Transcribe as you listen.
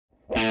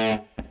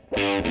Hi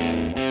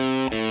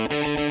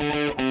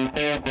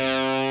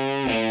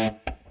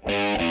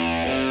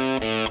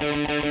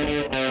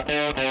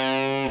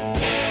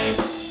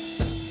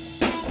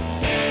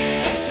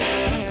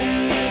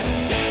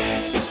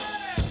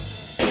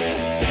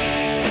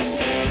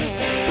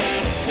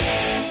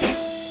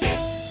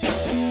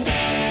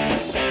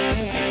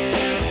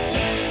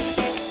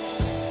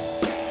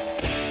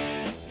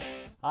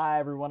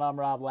everyone, I'm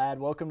Rob Ladd.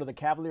 Welcome to the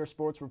Cavalier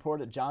Sports Report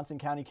at Johnson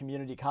County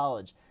Community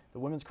College. The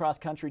women's cross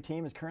country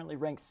team is currently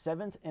ranked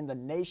 7th in the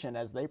nation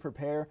as they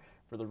prepare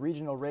for the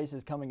regional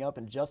races coming up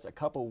in just a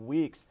couple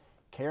weeks.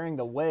 Carrying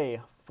the way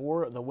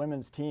for the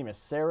women's team is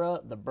Sara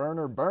the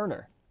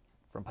Berner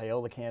from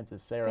Paola,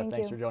 Kansas. Sara,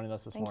 thanks for joining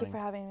us this morning. Thank you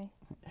for having me.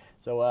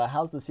 So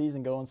how's the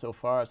season going so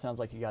far? It sounds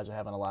like you guys are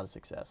having a lot of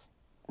success.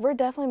 We're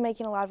definitely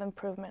making a lot of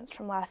improvements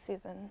from last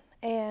season,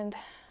 and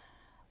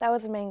that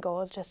was the main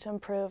goal, is just to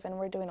improve, and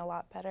we're doing a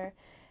lot better.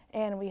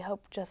 And we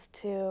hope just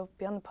to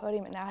be on the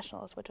podium at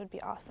nationals, which would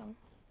be awesome.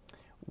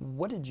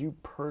 What did you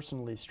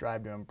personally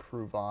strive to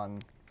improve on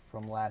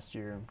from last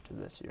year to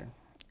this year?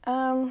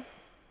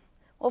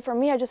 Well, for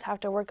me, I just have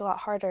to work a lot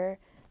harder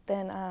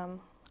than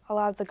a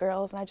lot of the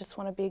girls, and I just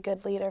want to be a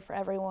good leader for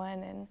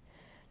everyone and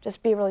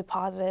just be really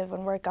positive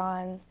and work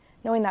on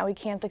knowing that we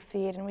can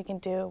succeed and we can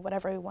do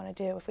whatever we want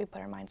to do if we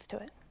put our minds to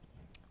it.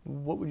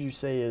 What would you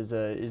say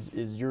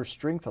is your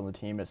strength on the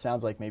team? It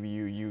sounds like maybe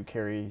you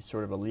carry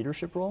sort of a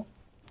leadership role?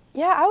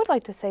 Yeah, I would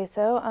like to say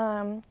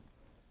so.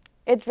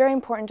 It's very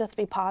important just to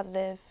be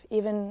positive.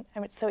 Even,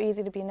 it's so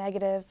easy to be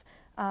negative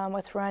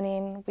with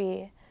running.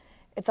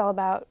 It's all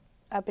about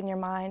up in your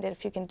mind,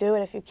 if you can do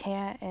it, if you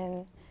can't,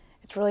 and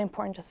it's really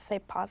important just to stay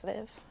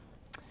positive.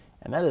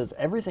 And that is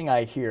everything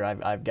I hear.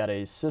 I've got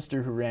a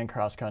sister who ran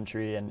cross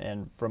country,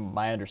 and from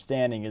my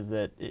understanding is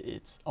that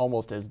it's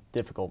almost as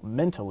difficult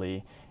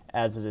mentally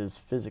as it is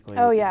physically.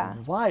 Oh, yeah.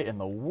 Why in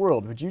the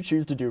world would you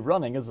choose to do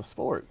running as a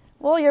sport?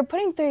 Well, you're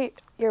putting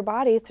your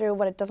body through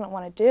what it doesn't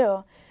want to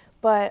do,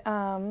 but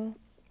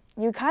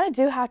you kind of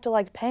do have to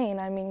like pain.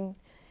 I mean,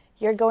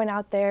 you're going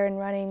out there and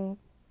running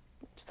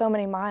so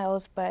many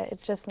miles, but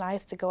it's just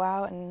nice to go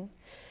out and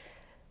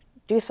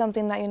do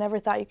something that you never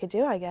thought you could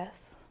do, I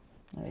guess.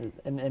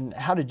 And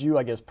how did you,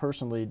 I guess,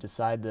 personally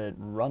decide that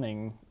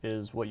running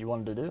is what you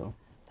wanted to do?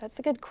 That's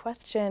a good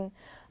question.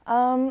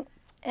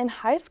 In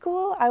high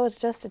school, I was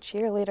just a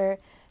cheerleader,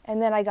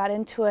 and then I got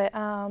into it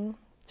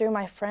through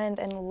my friend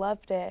and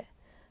loved it.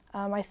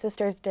 My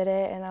sisters did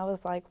it, and I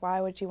was like,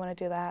 why would you want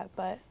to do that?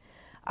 But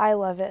I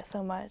love it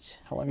so much.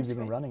 How long have you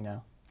been running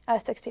now?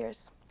 6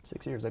 years.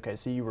 6 years, okay.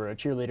 So you were a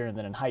cheerleader and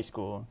then in high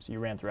school, so you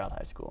ran throughout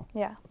high school.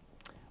 Yeah.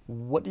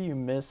 What do you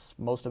miss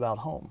most about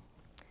home?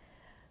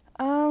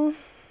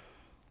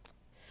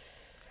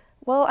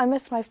 Well, I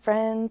miss my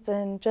friends,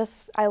 and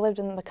I lived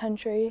in the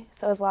country,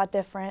 so it was a lot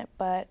different,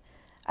 but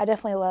I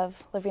definitely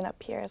love living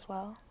up here as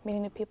well,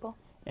 meeting new people.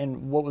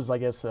 And what was, I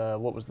guess,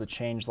 what was the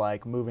change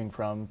like moving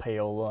from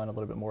Paola and a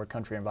little bit more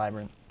country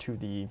environment to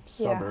the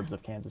suburbs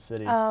of Kansas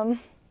City?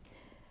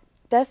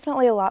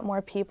 Definitely a lot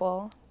more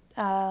people,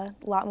 a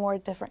lot more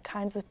different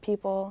kinds of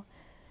people,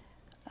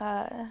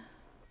 a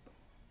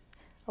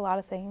lot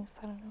of things,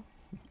 I don't know.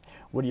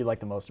 What do you like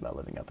the most about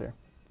living up here?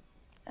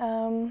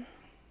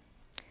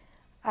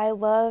 I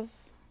love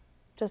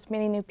just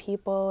meeting new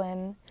people,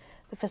 and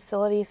the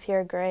facilities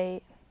here are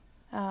great.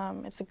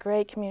 It's a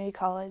great community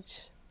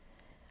college,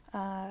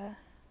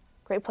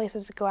 great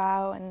places to go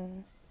out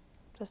and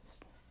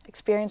just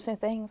experience new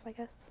things, I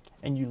guess.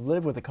 And you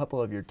live with a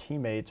couple of your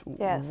teammates.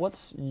 Yes.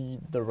 What's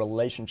the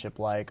relationship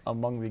like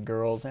among the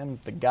girls and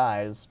the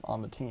guys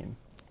on the team?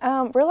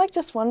 We're like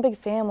just one big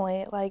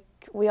family. Like,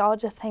 we all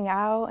just hang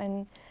out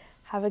and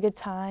have a good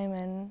time,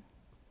 and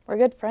we're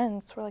good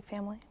friends. We're like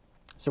family.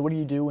 So what do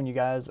you do when you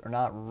guys are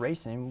not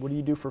racing? What do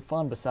you do for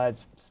fun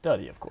besides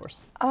study, of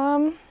course?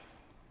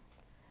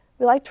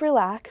 We like to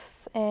relax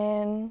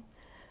and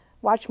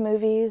watch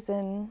movies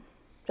and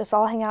just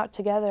all hang out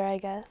together, I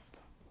guess.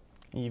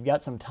 And you've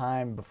got some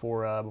time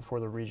before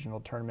the regional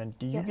tournament.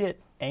 Do you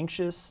get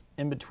anxious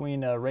in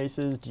between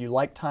races? Do you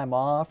like time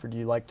off, or do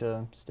you like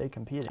to stay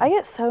competing? I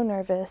get so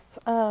nervous.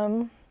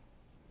 I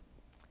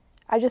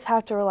just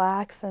have to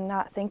relax and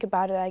not think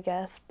about it, I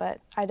guess, but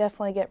I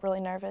definitely get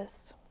really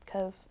nervous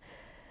because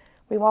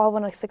we all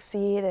want to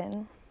succeed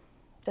and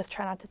just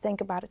try not to think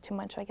about it too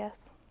much, I guess.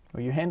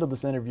 Well, you handled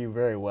this interview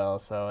very well,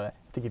 so I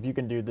think if you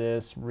can do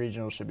this,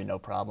 regional should be no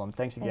problem.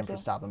 Thanks again for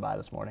stopping by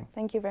this morning.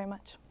 Thank you very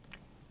much.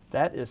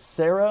 That is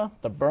Sara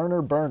the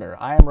Berner.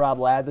 I am Rob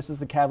Ladd. This is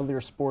the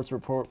Cavalier Sports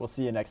Report. We'll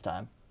see you next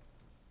time.